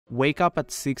Wake up at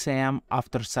 6 AM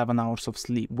after 7 hours of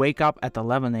sleep. Wake up at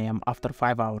 11 AM after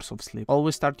 5 hours of sleep.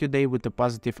 Always start your day with a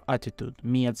positive attitude.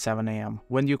 Me at 7 AM.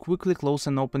 When you quickly close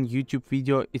an open YouTube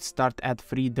video, it starts ad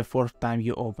free the fourth time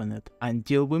you open it.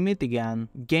 Until we meet again.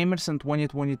 Gamers in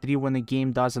 2023 when a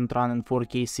game doesn't run in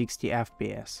 4K 60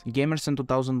 FPS. Gamers in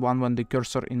 2001 when the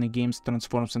cursor in a game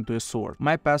transforms into a sword.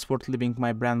 My password leaving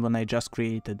my brand when I just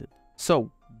created it.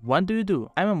 So, what do you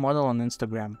do? I'm a model on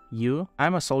Instagram. You?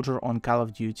 I'm a soldier on Call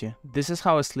of Duty. This is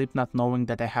how I sleep not knowing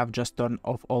that I have just turned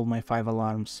off all my 5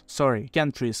 alarms. Sorry,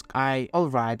 can't risk.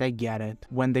 Alright, I get it.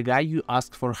 When the guy you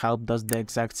asked for help does the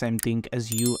exact same thing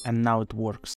as you and now it works.